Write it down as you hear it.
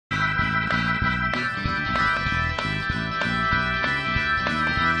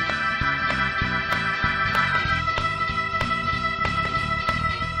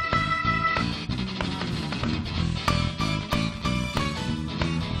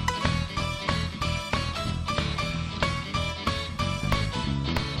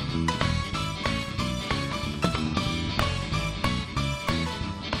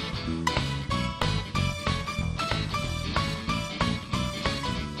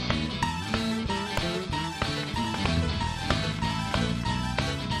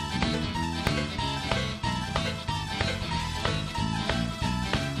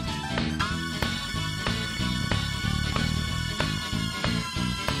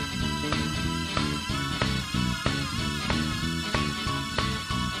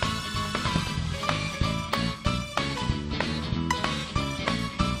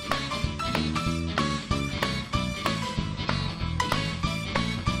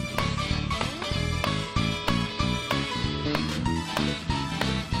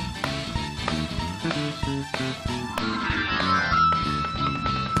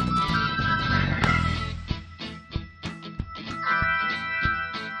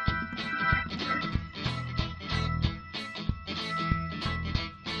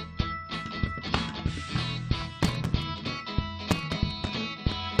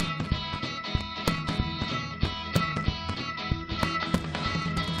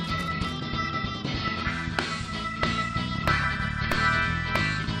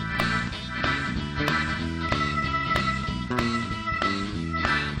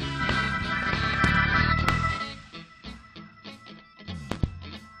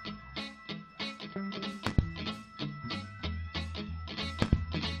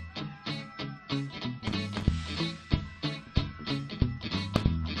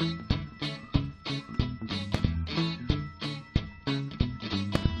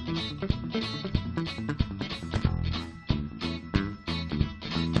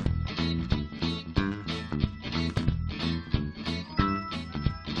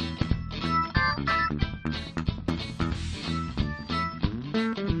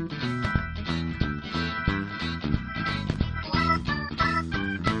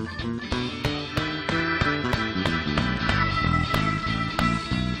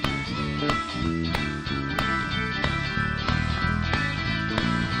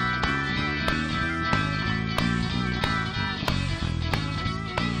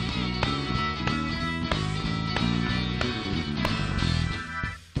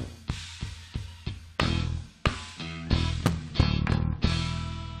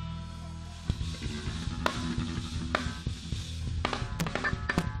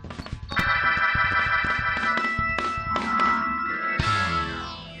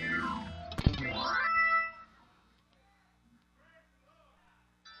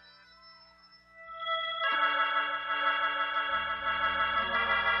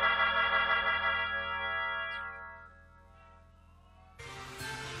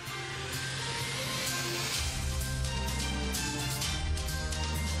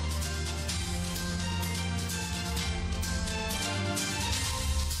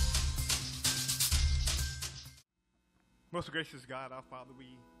Most gracious God, our Father, we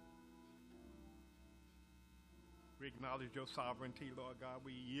acknowledge your sovereignty, Lord God.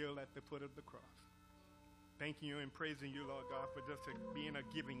 We yield at the foot of the cross. Thanking you and praising you, Lord God, for just being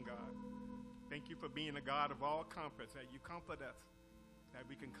a giving God. Thank you for being a God of all comforts, that you comfort us, that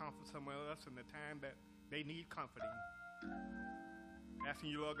we can comfort someone else in the time that they need comforting. Asking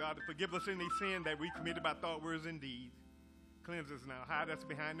you, Lord God, to forgive us any sin that we committed by thought, words, and deeds. Cleanse us now. Hide us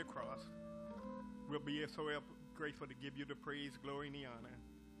behind the cross. We'll be so grateful to give you the praise, glory, and the honor.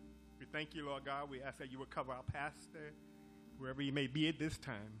 We thank you, Lord God. We ask that you will cover our pastor, wherever he may be at this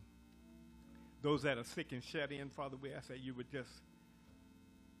time. Those that are sick and shut in, Father, we ask that you would just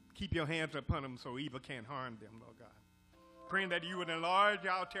keep your hands upon them so evil can't harm them, Lord God. Praying that you would enlarge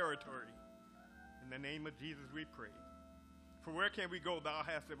our territory. In the name of Jesus, we pray. For where can we go? Thou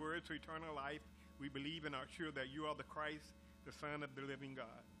hast the words to eternal life. We believe and are sure that you are the Christ, the Son of the living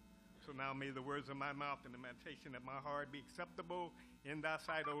God. So now may the words of my mouth and the meditation of my heart be acceptable in thy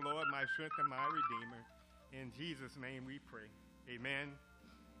sight, O Lord, my strength and my Redeemer. In Jesus' name we pray. Amen.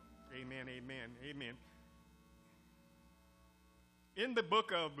 Amen, amen, amen. In the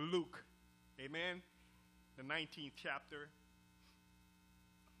book of Luke, amen, the 19th chapter,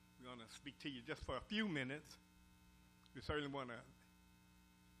 we're going to speak to you just for a few minutes. We certainly want to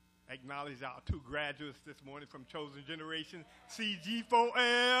acknowledge our two graduates this morning from Chosen Generation,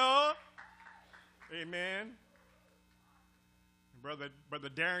 CG4L. Amen. Brother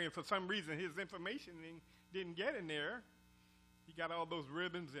Darian, for some reason, his information didn't get in there. He got all those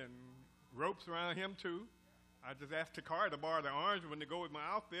ribbons and ropes around him, too. I just asked Takara to borrow the orange one to go with my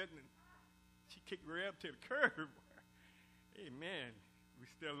outfit, and she kicked me up to the curb. Amen. We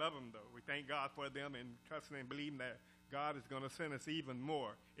still love them, though. We thank God for them and trusting and believing that God is going to send us even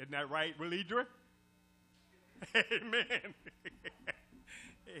more. Isn't that right, Relidra? Amen.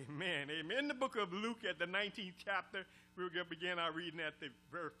 Amen. Amen. In the book of Luke at the 19th chapter, we're going to begin our reading at the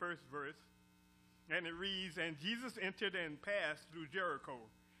very first verse. And it reads, And Jesus entered and passed through Jericho.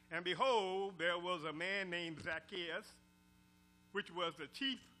 And behold, there was a man named Zacchaeus, which was the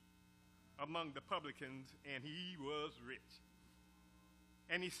chief among the publicans, and he was rich.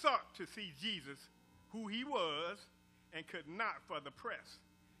 And he sought to see Jesus, who he was, and could not for the press,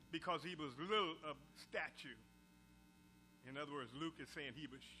 because he was little of stature. In other words, Luke is saying he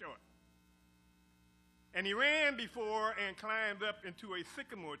was short. And he ran before and climbed up into a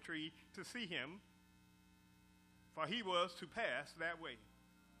sycamore tree to see him, for he was to pass that way.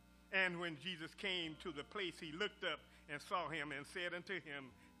 And when Jesus came to the place, he looked up and saw him and said unto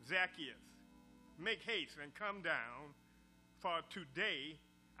him, Zacchaeus, make haste and come down, for today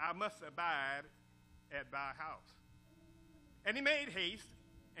I must abide at thy house. And he made haste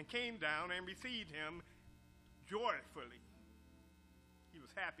and came down and received him joyfully. He was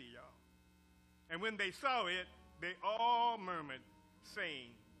happy, y'all. And when they saw it, they all murmured,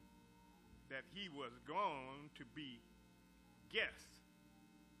 saying that he was gone to be guest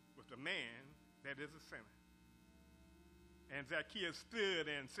with a man that is a sinner. And Zacchaeus stood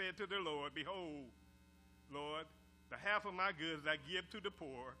and said to the Lord, Behold, Lord, the half of my goods I give to the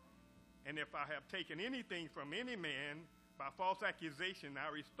poor, and if I have taken anything from any man by false accusation,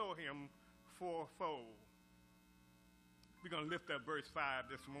 I restore him fourfold. We're going to lift up verse 5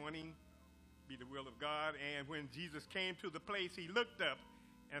 this morning. be the will of God. And when Jesus came to the place, he looked up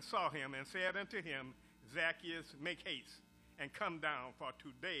and saw him and said unto him, Zacchaeus, make haste and come down, for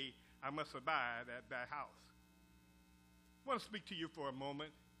today I must abide at thy house. I want to speak to you for a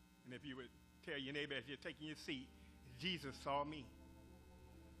moment, and if you would tell your neighbor as you're taking your seat, Jesus saw me.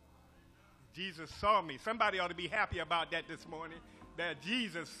 Jesus saw me. Somebody ought to be happy about that this morning, that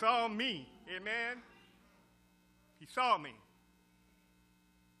Jesus saw me. Amen? He saw me.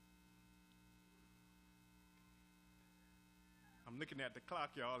 I'm looking at the clock,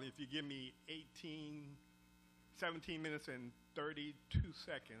 y'all. If you give me 17 minutes and 32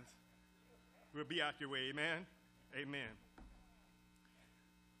 seconds, we'll be out your way. Amen? Amen.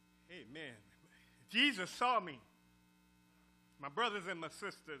 Amen. Jesus saw me. My brothers and my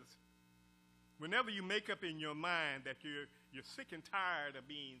sisters, whenever you make up in your mind that you're sick and tired of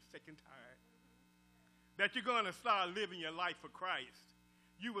being sick and tired, that you're going to start living your life for Christ,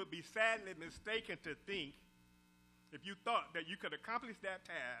 you would be sadly mistaken to think, if you thought that you could accomplish that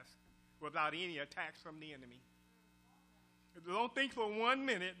task without any attacks from the enemy. Don't think for 1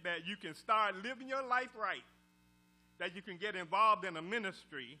 minute that you can start living your life right, that you can get involved in a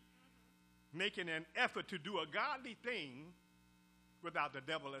ministry, making an effort to do a godly thing without the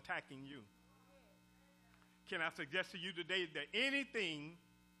devil attacking you. Can I suggest to you today that anything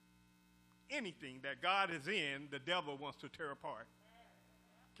that God is in, the devil wants to tear apart?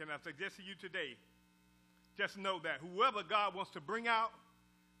 Can I suggest to you today, just know that whoever God wants to bring out,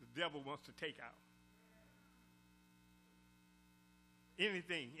 the devil wants to take out.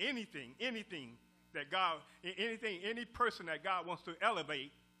 Anything that God, any person that God wants to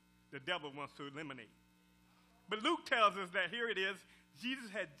elevate, the devil wants to eliminate. But Luke tells us that here it is,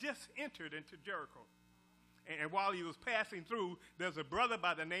 Jesus had just entered into Jericho. And while he was passing through, there's a brother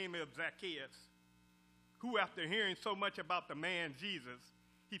by the name of Zacchaeus, who after hearing so much about the man Jesus,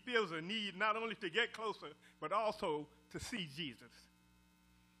 he feels a need not only to get closer, but also to see Jesus.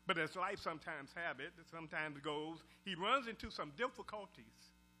 But as life sometimes sometimes goes, he runs into some difficulties.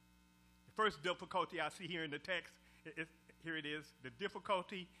 The first difficulty I see here in the text, here it is, the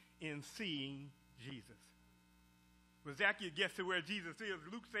difficulty in seeing Jesus. When Zacchaeus gets to where Jesus is,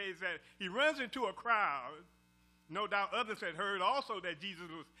 Luke says that he runs into a crowd. No doubt others had heard also that Jesus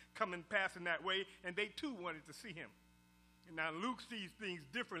was passing that way, and they too wanted to see him. And now Luke sees things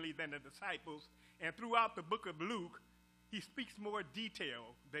differently than the disciples, and throughout the book of Luke, he speaks more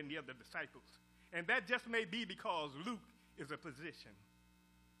detail than the other disciples. And that just may be because Luke is a physician.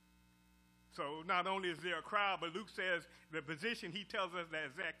 So not only is there a crowd, but Luke says the physician, he tells us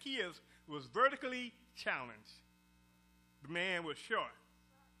that Zacchaeus was vertically challenged. The man was short,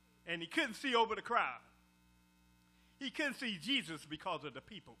 and he couldn't see over the crowd. He couldn't see Jesus because of the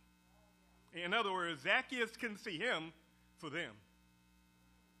people. In other words, Zacchaeus couldn't see him for them.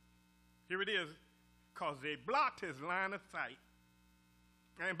 Here it is, because they blocked his line of sight.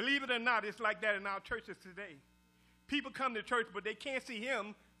 And believe it or not, it's like that in our churches today. People come to church, but they can't see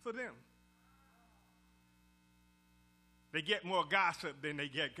him for them. They get more gossip than they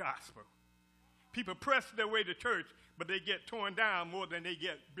get gospel. People press their way to church, but they get torn down more than they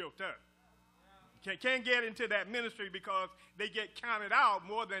get built up. Can't get into that ministry because they get counted out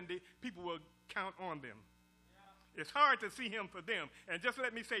more than the people will count on them. It's hard to see him for them. And just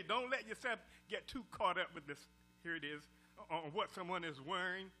let me say, don't let yourself get too caught up with this, here it is, on what someone is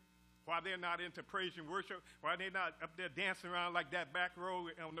wearing, why they're not into praise and worship, why they're not up there dancing around like that back row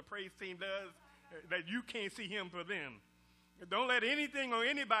on the praise team does, that you can't see him for them. Don't let anything or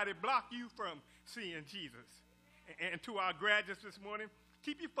anybody block you from seeing Jesus. And to our graduates this morning,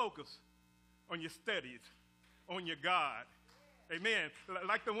 keep your focus on your studies, on your God. Amen.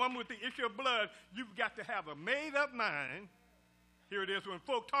 Like the woman with the issue of blood, you've got to have a made-up mind. Here it is, when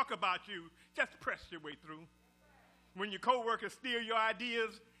folk talk about you, just press your way through. When your coworkers steal your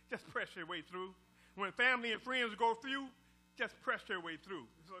ideas, just press your way through. When family and friends go through, just press your way through.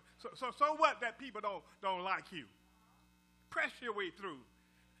 So what that people don't like you? Press your way through.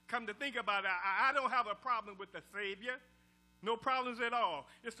 Come to think about it, I don't have a problem with the Savior. No problems at all.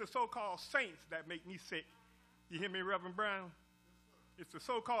 It's the so-called saints that make me sick. You hear me, Reverend Brown? It's the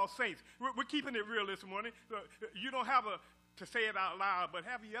so-called saints. We're keeping it real this morning. You don't have to say it out loud, but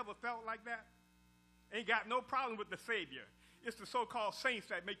have you ever felt like that? Ain't got no problem with the Savior. It's the so-called saints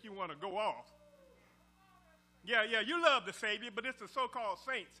that make you want to go off. Yeah, you love the Savior, but it's the so-called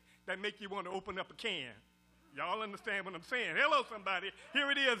saints that make you want to open up a can. Y'all understand what I'm saying? Hello, somebody.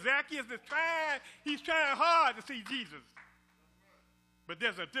 Here it is. Zacchaeus is he's trying hard to see Jesus. But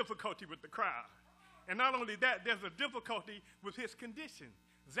there's a difficulty with the crowd. And not only that, there's a difficulty with his condition.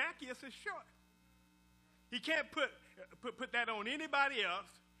 Zacchaeus is short. He can't put that on anybody else.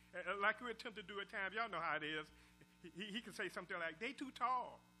 Like we attempt to do at times. Y'all know how it is. He can say something like, they too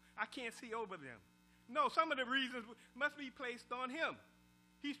tall. I can't see over them. No, some of the reasons must be placed on him.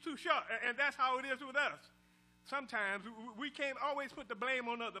 He's too short, and that's how it is with us. Sometimes we can't always put the blame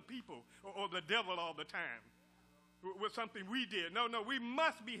on other people or the devil all the time with something we did. No, we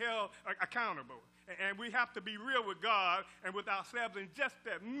must be held accountable. And we have to be real with God and with ourselves and just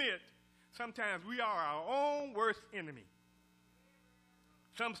admit sometimes we are our own worst enemy.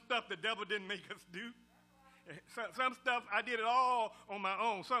 Some stuff the devil didn't make us do. Some stuff I did it all on my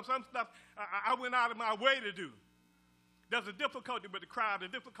own. Some stuff I went out of my way to do. There's a difficulty with the crowd, a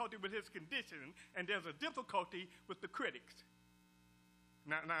difficulty with his condition, and there's a difficulty with the critics.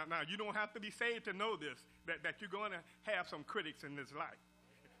 Now, you don't have to be saved to know this, that you're going to have some critics in this life.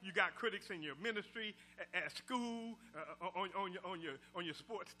 You got critics in your ministry, at school, on your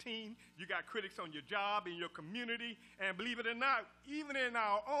sports team. You got critics on your job, in your community. And believe it or not, even in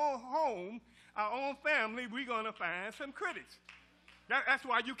our own home, our own family, we're going to find some critics. That's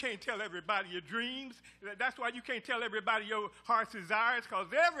why you can't tell everybody your dreams. That's why you can't tell everybody your heart's desires, because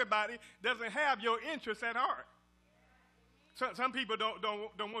everybody doesn't have your interests at heart. Some people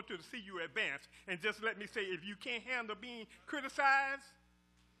don't want you to see you advance. And just let me say, if you can't handle being criticized,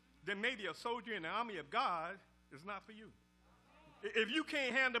 then maybe a soldier in the army of God is not for you. If you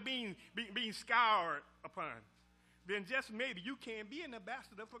can't handle being scoured upon, then just maybe you can't be an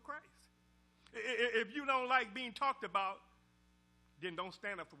ambassador for Christ. If you don't like being talked about, then don't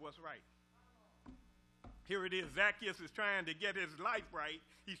stand up for what's right. Here it is. Zacchaeus is trying to get his life right.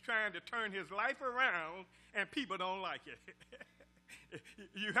 He's trying to turn his life around, and people don't like it.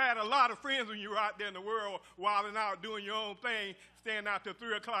 You had a lot of friends when you were out there in the world, wilding out, doing your own thing, staying out till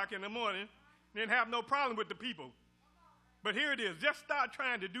 3 o'clock in the morning, didn't have no problem with the people. But here it is. Just start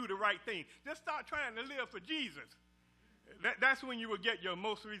trying to do the right thing. Just start trying to live for Jesus. That's when you will get your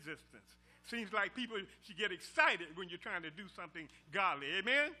most resistance. Seems like people should get excited when you're trying to do something godly.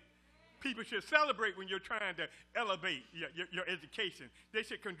 Amen? People should celebrate when you're trying to elevate your education. They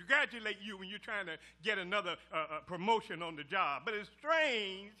should congratulate you when you're trying to get another promotion on the job. But it's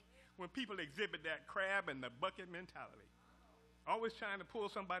strange when people exhibit that crab in the bucket mentality. Always trying to pull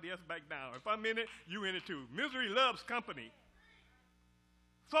somebody else back down. If I'm in it, you in it too. Misery loves company.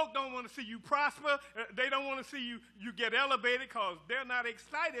 Folk don't want to see you prosper. They don't want to see you get elevated because they're not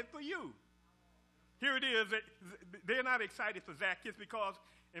excited for you. Here it is. They're not excited for Zacchaeus because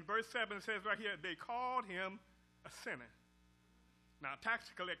in verse 7 it says right here, they called him a sinner. Now, tax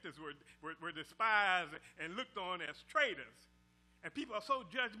collectors were despised and looked on as traitors. And people are so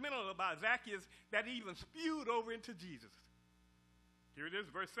judgmental about Zacchaeus that he even spewed over into Jesus. Here it is,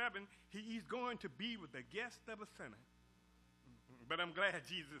 verse 7. He's going to be with the guest of a sinner. But I'm glad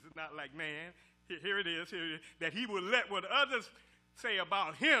Jesus is not like man. Here it is, that he will let what others say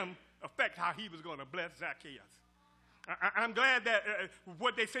about him affect how he was going to bless Zacchaeus. I'm glad that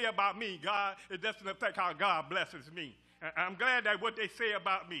what they say about me, God, it doesn't affect how God blesses me. I'm glad that what they say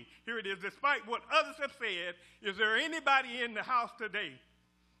about me, here it is, despite what others have said, is there anybody in the house today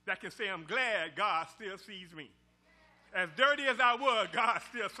that can say, I'm glad God still sees me? As dirty as I was, God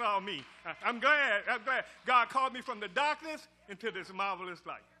still saw me. I'm glad God called me from the darkness into this marvelous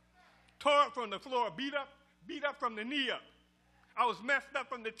light. Tore up from the floor, beat up from the knee up. I was messed up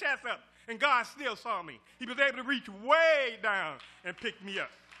from the chest up, and God still saw me. He was able to reach way down and pick me up.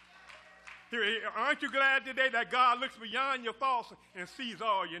 Here, aren't you glad today that God looks beyond your faults and sees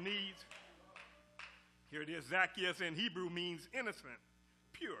all your needs? Here it is. Zacchaeus in Hebrew means innocent,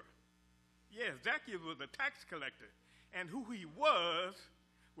 pure. Yes, Zacchaeus was a tax collector, and who he was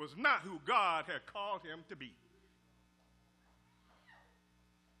not who God had called him to be.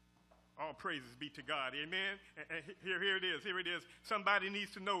 All praises be to God. Amen? And here it is. Here it is. Somebody needs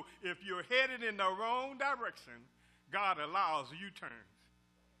to know if you're headed in the wrong direction, God allows U-turns.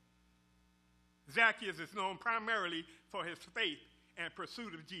 Zacchaeus is known primarily for his faith and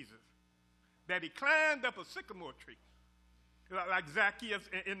pursuit of Jesus. That he climbed up a sycamore tree. Like Zacchaeus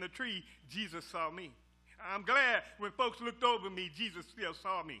in the tree, Jesus saw me. I'm glad when folks looked over me, Jesus still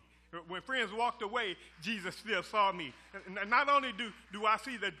saw me. When friends walked away, Jesus still saw me. And not only do I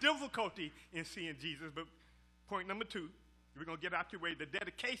see the difficulty in seeing Jesus, but point number 2, we're going to get out your way, the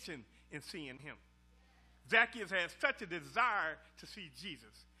dedication in seeing him. Zacchaeus has such a desire to see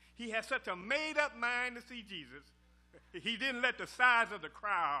Jesus. He has such a made-up mind to see Jesus. He didn't let the size of the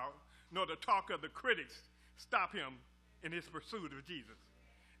crowd nor the talk of the critics stop him in his pursuit of Jesus.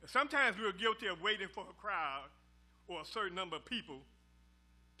 Sometimes we're guilty of waiting for a crowd or a certain number of people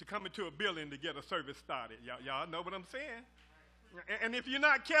to come into a building to get a service started. Y'all know what I'm saying? And if you're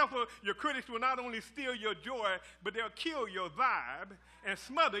not careful, your critics will not only steal your joy, but they'll kill your vibe and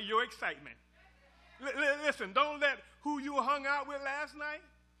smother your excitement. Listen, don't let who you hung out with last night,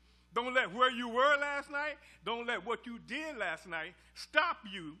 don't let where you were last night, don't let what you did last night stop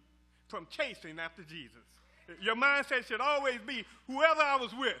you from chasing after Jesus. Your mindset should always be, whoever I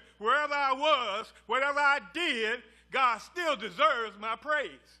was with, wherever I was, whatever I did, God still deserves my praise.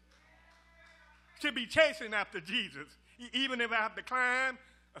 Should be chasing after Jesus, even if I have to climb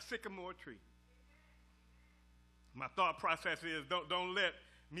a sycamore tree. My thought process is, don't let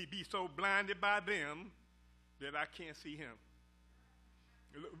me be so blinded by them that I can't see him.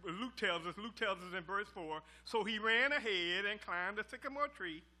 Luke tells us in verse 4, so he ran ahead and climbed the sycamore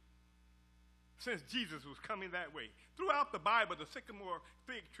tree since Jesus was coming that way. Throughout the Bible, the sycamore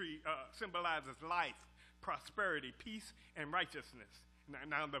fig tree symbolizes life, prosperity, peace, and righteousness.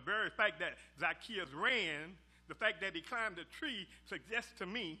 Now, the very fact that Zacchaeus ran, the fact that he climbed the tree suggests to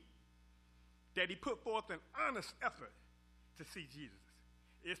me that he put forth an honest effort to see Jesus.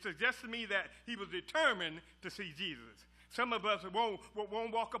 It suggests to me that he was determined to see Jesus. Some of us won't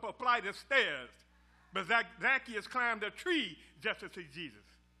walk up a flight of stairs, but Zacchaeus climbed a tree just to see Jesus.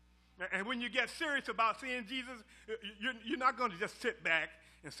 And when you get serious about seeing Jesus, you're not going to just sit back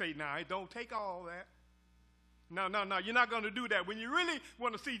and say, nah, it don't take all that. No, you're not going to do that. When you really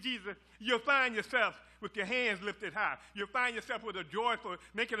want to see Jesus, you'll find yourself with your hands lifted high. You'll find yourself with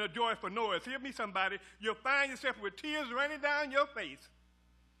making a joyful noise. Hear me, somebody. You'll find yourself with tears running down your face.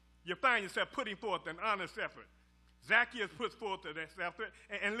 You'll find yourself putting forth an honest effort. Zacchaeus puts forth this effort.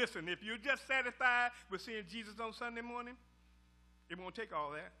 And listen, if you're just satisfied with seeing Jesus on Sunday morning, it won't take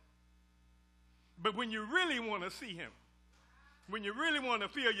all that. But when you really want to see him, when you really want to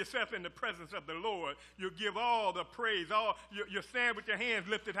feel yourself in the presence of the Lord, you'll give all the praise. You'll stand with your hands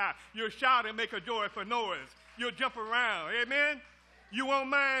lifted high. You'll shout and make a joyful noise. You'll jump around. Amen? You won't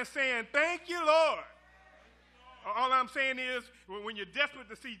mind saying, thank you, Lord. All I'm saying is, when you're desperate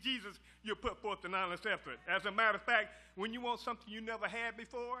to see Jesus, you'll put forth an honest effort. As a matter of fact, when you want something you never had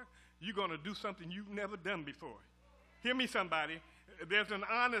before, you're going to do something you've never done before. Hear me, somebody. There's an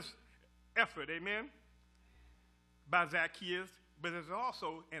honest effort, amen, by Zacchaeus, but there's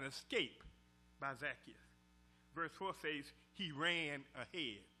also an escape by Zacchaeus. Verse 4 says, he ran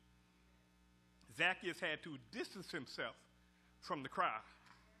ahead. Zacchaeus had to distance himself from the crowd.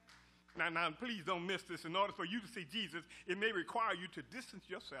 Now, please don't miss this. In order for you to see Jesus, it may require you to distance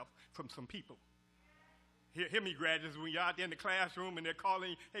yourself from some people. Hear me, graduates, when you're out there in the classroom and they're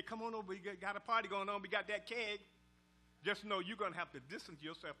calling you, hey, come on over, we got a party going on, we got that keg. Just know you're going to have to distance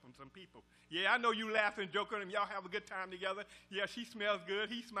yourself from some people. Yeah, I know you laughing, joking, and y'all have a good time together. Yeah, she smells good,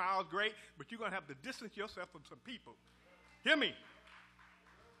 he smiles great, but you're going to have to distance yourself from some people. Hear me.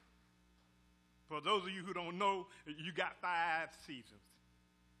 For those of you who don't know, you got 5 seasons.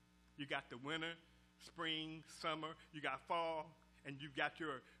 You got the winter, spring, summer, you got fall, and you got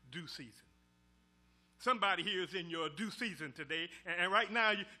your due season. Somebody here is in your due season today, and right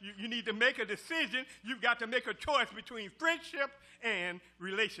now you need to make a decision. You've got to make a choice between friendship and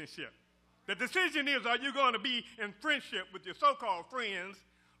relationship. The decision is, are you going to be in friendship with your so-called friends,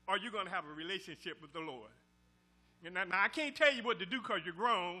 or are you going to have a relationship with the Lord? And now I can't tell you what to do because you're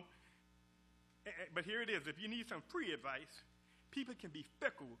grown, but here it is. If you need some free advice, people can be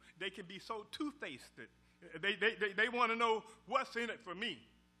fickle. They can be so two-faced. They want to know what's in it for me.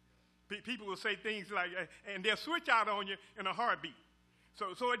 People will say things like, and they'll switch out on you in a heartbeat.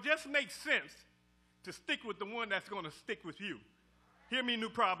 So it just makes sense to stick with the one that's going to stick with you. Hear me, New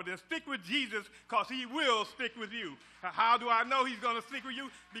Providence. Stick with Jesus because he will stick with you. How do I know he's going to stick with you?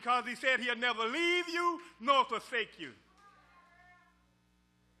 Because he said he'll never leave you nor forsake you.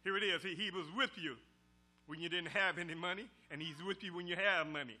 Here it is. He was with you when you didn't have any money, and he's with you when you have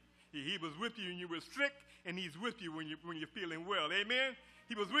money. He was with you when you were sick, and he's with you when you're feeling well. Amen?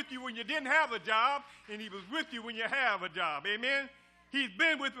 He was with you when you didn't have a job, and he was with you when you have a job. Amen? He's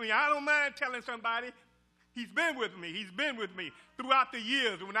been with me. I don't mind telling somebody, he's been with me. He's been with me throughout the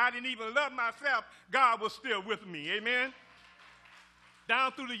years. When I didn't even love myself, God was still with me. Amen?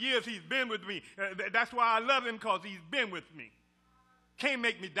 Down through the years, he's been with me. That's why I love him, because he's been with me. Can't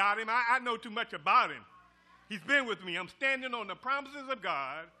make me doubt him. I know too much about him. He's been with me. I'm standing on the promises of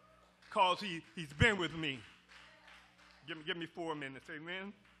God because he's been with me. Give me 4 minutes,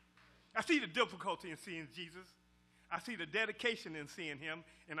 amen? I see the difficulty in seeing Jesus. I see the dedication in seeing him,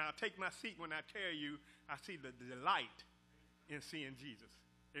 and I'll take my seat when I tell you I see the delight in seeing Jesus.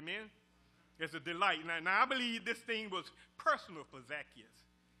 Amen? It's a delight. Now I believe this thing was personal for Zacchaeus,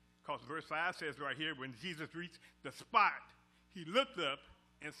 because verse 5 says right here, when Jesus reached the spot, he looked up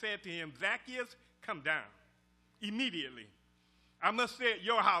and said to him, Zacchaeus, come down. Immediately, I must stay at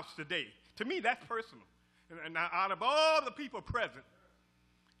your house today. To me, that's personal. And now, out of all the people present,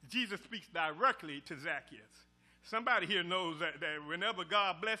 Jesus speaks directly to Zacchaeus. Somebody here knows that whenever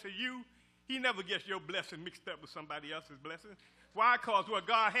God blesses you, he never gets your blessing mixed up with somebody else's blessing. Why? Because what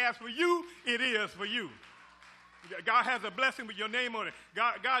God has for you, it is for you. God has a blessing with your name on it.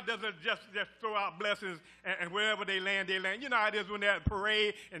 God doesn't just throw out blessings and wherever they land, they land. You know how it is when they're at a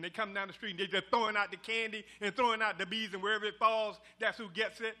parade and they come down the street and they're just throwing out the candy and throwing out the bees, and wherever it falls, that's who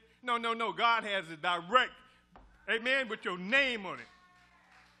gets it. No. God has it direct, amen, with your name on it.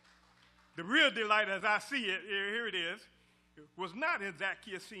 The real delight, as I see it, here it is, was not in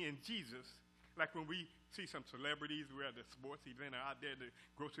Zacchaeus seeing Jesus, like when we see some celebrities, we're at a sports event or out there at the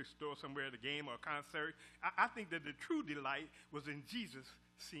grocery store somewhere at a game or a concert. I think that the true delight was in Jesus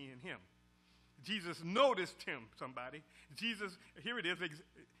seeing him. Jesus noticed him, somebody. Jesus, here it is,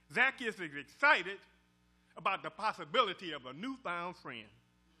 Zacchaeus is excited about the possibility of a newfound friend.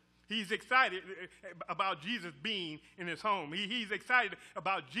 He's excited about Jesus being in his home. He's excited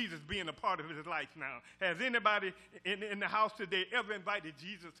about Jesus being a part of his life now. Has anybody in the house today ever invited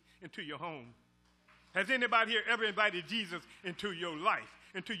Jesus into your home? Has anybody here ever invited Jesus into your life,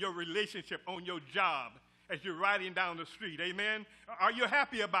 into your relationship, on your job, as you're riding down the street? Amen? Are you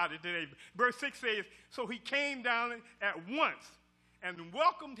happy about it today? Verse 6 says, so he came down at once and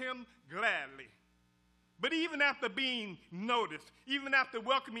welcomed him gladly. But even after being noticed, even after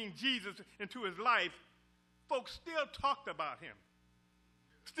welcoming Jesus into his life, folks still talked about him,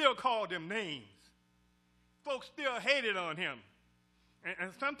 still called him names. Folks still hated on him.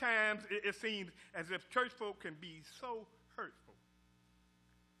 And sometimes it seems as if church folk can be so hurtful.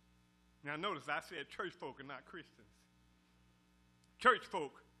 Now notice I said church folk and not Christians. Church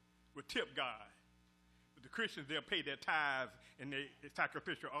folk will tip God. But the Christians, they'll pay their tithes and their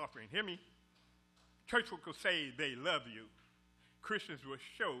sacrificial offering. Hear me? Church folk will say they love you. Christians will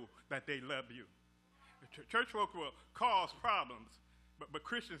show that they love you. Church folk will cause problems, but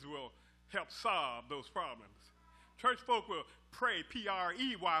Christians will help solve those problems. Church folk will pray,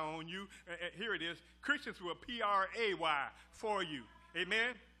 P-R-E-Y, on you. Here it is. Christians will P-R-A-Y for you.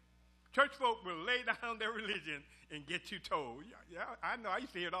 Amen? Church folk will lay down their religion and get you told. Yeah, I know. I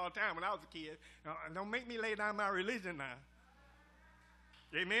used to hear it all the time when I was a kid. Don't make me lay down my religion now.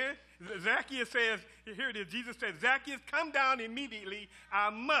 Amen? Zacchaeus says, here it is. Jesus says, Zacchaeus, come down immediately. I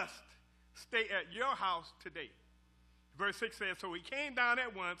must stay at your house today. Verse 6 says, so he came down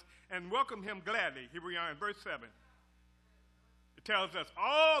at once and welcomed him gladly. Here we are in verse 7. It tells us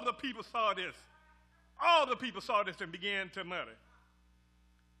all the people saw this. All the people saw this and began to mutter.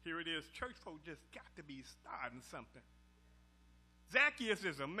 Here it is. Church folk just got to be starting something. Zacchaeus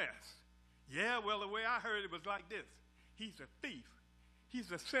is a mess. Yeah, well, the way I heard it was like this. He's a thief.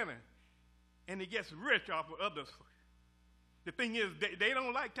 He's a sinner. And he gets rich off of others. The thing is, they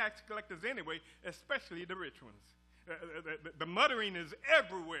don't like tax collectors anyway, especially the rich ones. The muttering is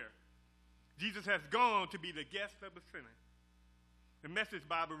everywhere. Jesus has gone to be the guest of a sinner. The Message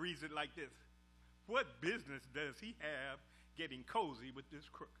Bible reads it like this. What business does he have getting cozy with this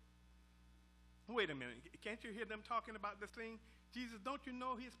crook? Wait a minute. Can't you hear them talking about this thing? Jesus, don't you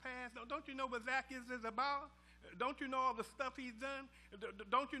know his past? Don't you know what Zacchaeus is about? Don't you know all the stuff he's done?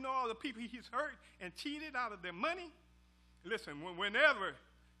 Don't you know all the people he's hurt and cheated out of their money? Listen, whenever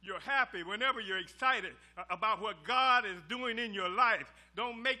you're happy, whenever you're excited about what God is doing in your life,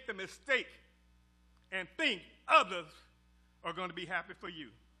 don't make the mistake and think others are going to be happy for you.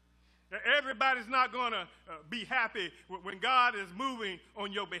 Everybody's not going to be happy when God is moving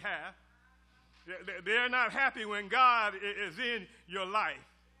on your behalf. They're not happy when God is in your life.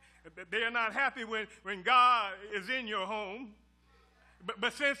 They're not happy when God is in your home.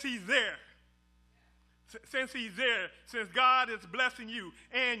 But since he's there, since God is blessing you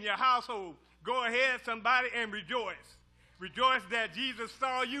and your household, go ahead, somebody, and rejoice. Rejoice that Jesus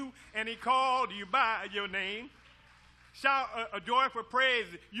saw you and he called you by your name. Shout a joyful praise.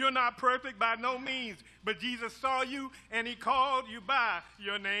 You're not perfect by no means, but Jesus saw you and he called you by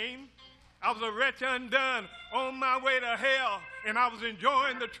your name. I was a wretch undone on my way to hell, and I was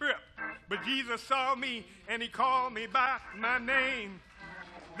enjoying the trip. But Jesus saw me and he called me by my name.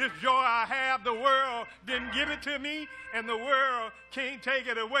 This joy I have, the world didn't give it to me, and the world can't take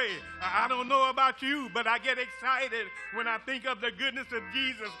it away. I don't know about you, but I get excited when I think of the goodness of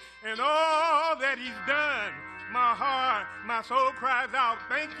Jesus and all that he's done. My heart, my soul cries out,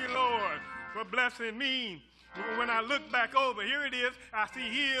 thank you, Lord, for blessing me. When I look back over, here it is, I see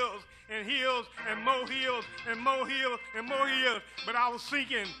hills and hills and more hills and more hills and more hills. But I was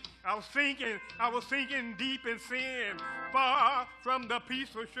sinking deep in sin, far from the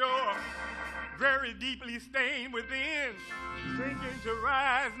peaceful shore. very deeply stained within, sinking to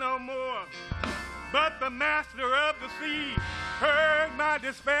rise no more. But the master of the sea heard my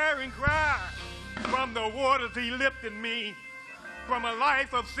despairing cry. From the waters he lifted me. From a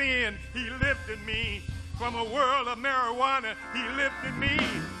life of sin, he lifted me. From a world of marijuana, he lifted me.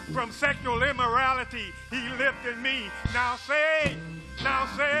 From sexual immorality, he lifted me. Now say, now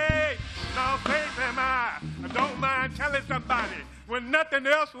am I don't mind telling somebody, when nothing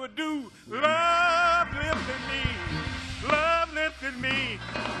else would do, love lifted me. Love lifted me.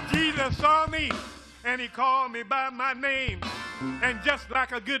 Jesus saw me, and he called me by my name. And just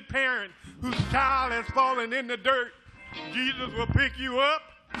like a good parent whose child has fallen in the dirt, Jesus will pick you up,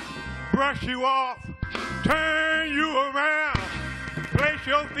 brush you off, turn you around, place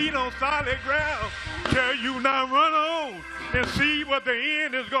your feet on solid ground, tell you now run on and see what the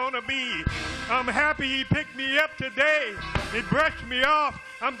end is going to be. I'm happy he picked me up today. He brushed me off.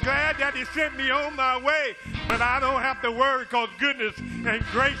 I'm glad that he sent me on my way. But I don't have to worry, because goodness and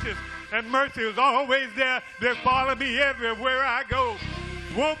gracious and mercy is always there. They follow me everywhere I go.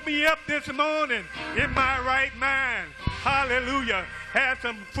 Woke me up this morning in my right mind. Hallelujah. Had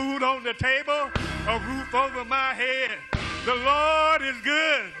some food on the table, a roof over my head. The Lord is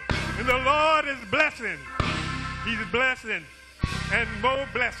good, and the Lord is blessing. He's blessing, and more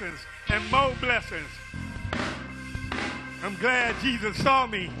blessings, and more blessings. I'm glad Jesus saw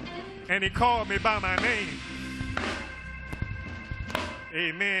me, and he called me by my name.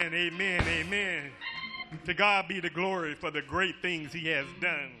 Amen, amen, amen. To God be the glory for the great things he has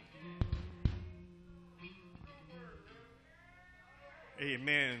done.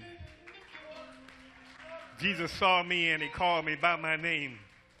 Amen. Jesus saw me and he called me by my name.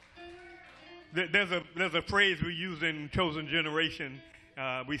 There's a phrase we use in Chosen Generation.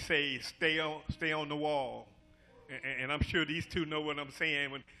 We say, stay on the wall. And I'm sure these two know what I'm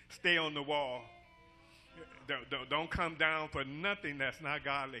saying when stay on the wall. Don't come down for nothing that's not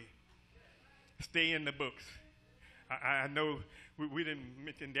godly. Stay in the books. I know we didn't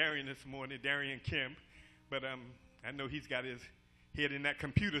mention Darian this morning, Darian Kemp, but I know he's got his head in that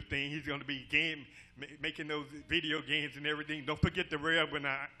computer thing. He's going to be making those video games and everything. Don't forget the rev when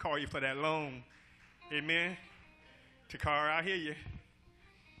I call you for that loan. Amen. Takara, I hear you.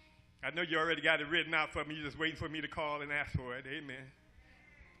 I know you already got it written out for me. You're just waiting for me to call and ask for it. Amen.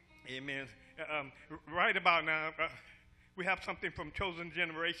 Amen. Right about now, we have something from Chosen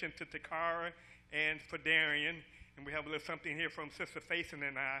Generation to Takara and for Darian. And we have a little something here from Sister Faison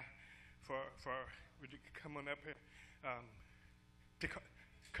and I for would you come on up here?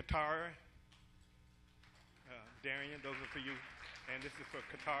 Katara, Darian, those are for you. And this is for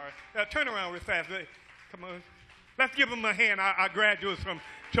Katara. Turn around real fast. Come on. Let's give them a hand, our graduates from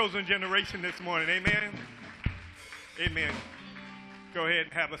Chosen Generation this morning. Amen. Amen. Go ahead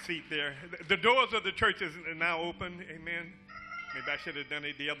and have a seat there. The doors of the church is now open. Amen. Maybe I should have done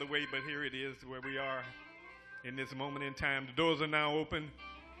it the other way, but here it is where we are in this moment in time. The doors are now open.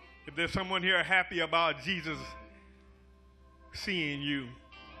 If there's someone here happy about Jesus seeing you,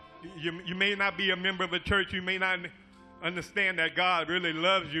 you may not be a member of a church. You may not understand that God really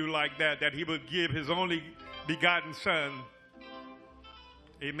loves you like that he would give his only begotten son.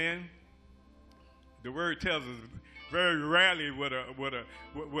 Amen. The word tells us very rarely would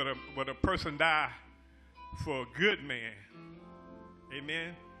a person die for a good man.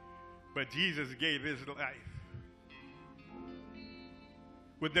 Amen. But Jesus gave his life.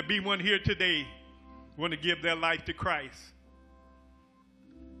 Would there be one here today who want to give their life to Christ?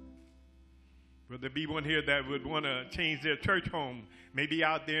 Would there be one here that would want to change their church home? Maybe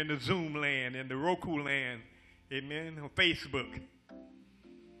out there in the Zoom land, in the Roku land. Amen. On Facebook.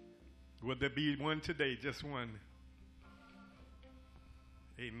 Would there be one today? Just one.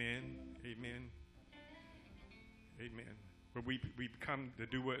 Amen. Amen. Amen. But we come to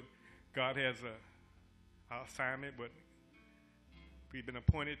do what God has our assignment, what we've been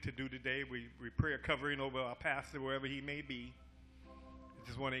appointed to do today. We pray a covering over our pastor, wherever he may be. I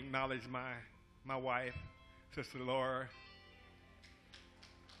just want to acknowledge my wife, Sister Laura.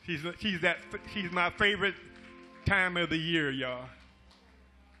 She's my favorite time of the year, y'all.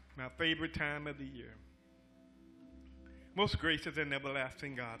 My favorite time of the year. Most gracious and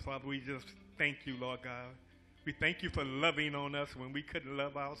everlasting God, Father, we just thank you, Lord God. We thank you for loving on us when we couldn't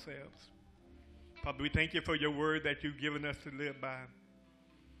love ourselves. Father, we thank you for your word that you've given us to live by.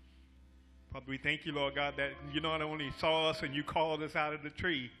 Father, we thank you, Lord God, that you not only saw us and you called us out of the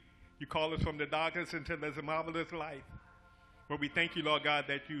tree, you called us from the darkness into this marvelous light. But we thank you, Lord God,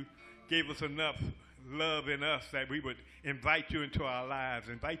 that you gave us enough love in us that we would invite you into our lives,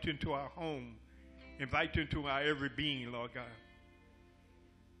 invite you into our home, invite you into our every being, Lord God.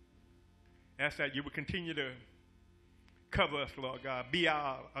 Ask that you would continue to cover us, Lord God. Be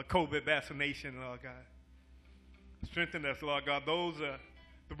our COVID vaccination, Lord God. Strengthen us, Lord God. Those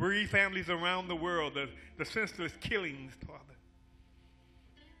the bereaved families around the world, the senseless killings, Father.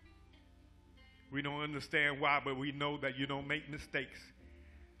 We don't understand why, but we know that you don't make mistakes.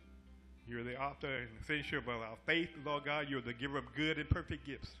 You're the author and finisher of our faith, Lord God. You're the giver of good and perfect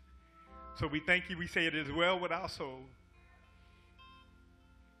gifts. So we thank you. We say it is well with our soul.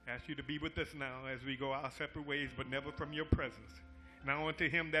 Ask you to be with us now as we go our separate ways, but never from your presence. Now unto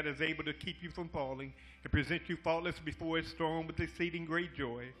him that is able to keep you from falling and present you faultless before his throne with exceeding great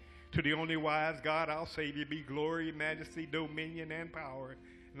joy. To the only wise God, our Savior, be glory, majesty, dominion, and power,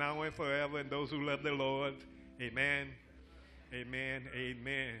 now and forever. And those who love the Lord, amen, amen,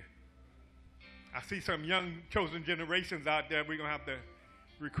 amen. I see some young chosen generations out there. We're going to have to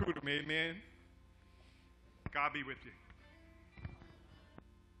recruit them, amen. God be with you.